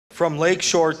From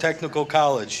Lakeshore Technical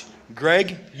College,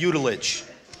 Gregg Udulutch.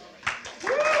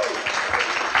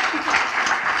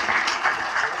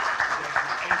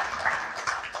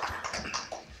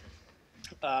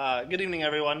 Good evening,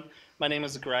 everyone. My name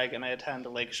is Greg, and I attend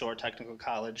Lakeshore Technical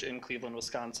College in Cleveland,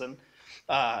 Wisconsin.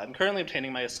 I'm currently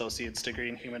obtaining my associate's degree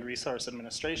in human resource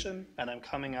administration, and I'm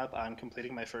coming up on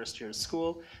completing my first year of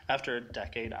school after a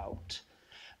decade out.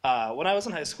 When I was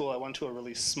in high school, I went to a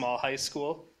really small high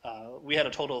school. We had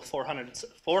a total of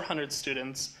 400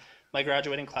 students. My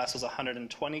graduating class was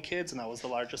 120 kids, and that was the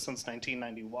largest since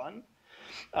 1991.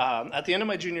 At the end of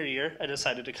my junior year, I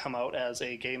decided to come out as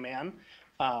a gay man.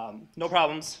 No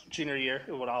problems, junior year,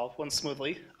 it all went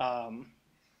smoothly.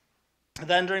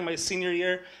 Then during my senior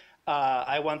year,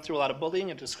 I went through a lot of bullying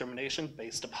and discrimination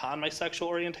based upon my sexual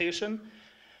orientation.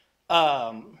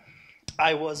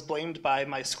 I was blamed by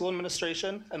my school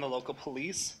administration and the local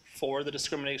police for the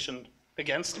discrimination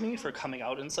against me for coming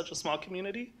out in such a small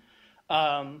community.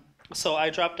 So I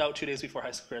dropped out 2 days before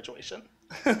high school graduation.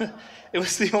 It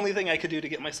was the only thing I could do to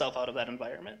get myself out of that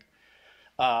environment.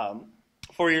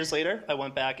 4 years later, I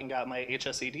went back and got my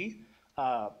HSED,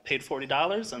 paid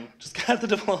 $40, and just got the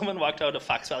diploma and walked out of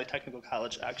Fox Valley Technical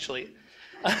College, actually.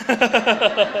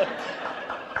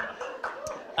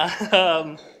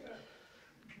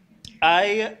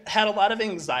 I had a lot of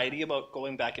anxiety about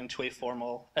going back into a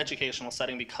formal educational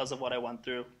setting because of what I went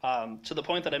through, to the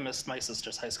point that I missed my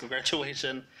sister's high school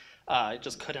graduation. I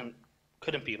just couldn't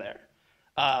be there.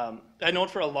 I known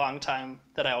for a long time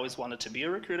that I always wanted to be a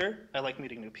recruiter. I like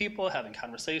meeting new people, having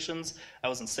conversations. I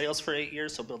was in sales for 8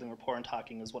 years, so building rapport and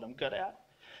talking is what I'm good at.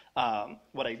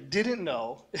 What I didn't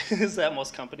know is that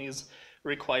most companies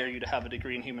require you to have a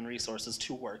degree in human resources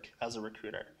to work as a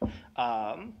recruiter.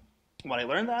 When I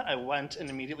learned that, I went and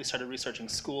immediately started researching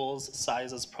schools,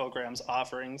 sizes, programs,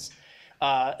 offerings,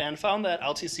 and found that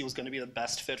LTC was going to be the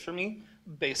best fit for me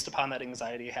based upon that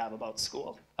anxiety I have about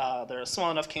school. They're a small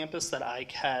enough campus that I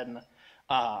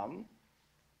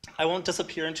won't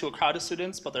disappear into a crowd of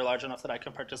students, but they're large enough that I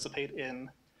can participate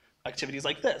in activities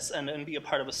like this and be a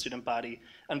part of a student body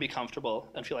and be comfortable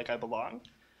and feel like I belong.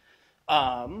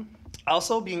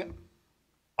 Also,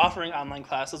 offering online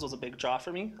classes was a big draw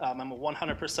for me. I'm a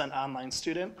 100% online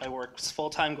student. I work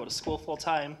full-time, go to school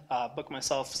full-time, book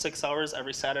myself 6 hours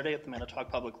every Saturday at the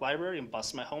Manitowoc Public Library and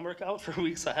bust my homework out for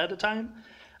weeks ahead of time.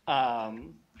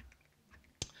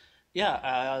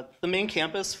 The main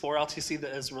campus for LTC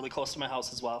is really close to my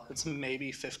house as well. It's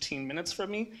maybe 15 minutes from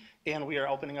me, and we are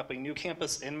opening up a new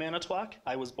campus in Manitowoc.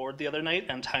 I was bored the other night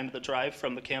and timed the drive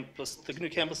from the new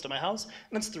campus to my house,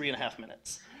 and it's 3.5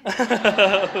 minutes. So I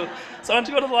don't have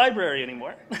to go to the library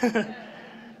anymore.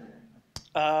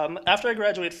 After I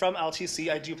graduate from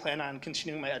LTC, I do plan on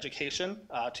continuing my education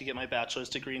to get my bachelor's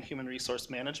degree in human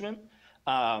resource management.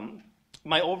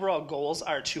 My overall goals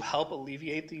are to help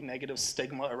alleviate the negative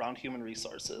stigma around human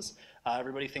resources.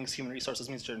 Everybody thinks human resources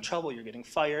means you're in trouble, you're getting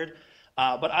fired.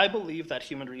 But I believe that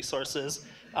human resources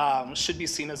should be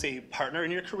seen as a partner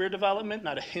in your career development,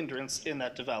 not a hindrance in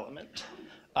that development.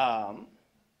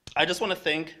 I just want to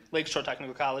thank Lakeshore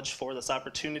Technical College for this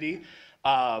opportunity.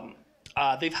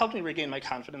 They've helped me regain my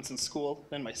confidence in school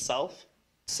and myself.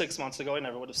 6 months ago, I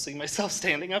never would have seen myself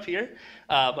standing up here,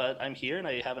 but I'm here and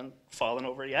I haven't fallen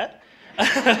over yet.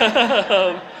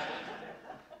 I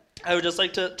would just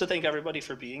like to thank everybody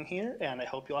for being here, and I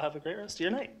hope you all have a great rest of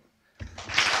your night.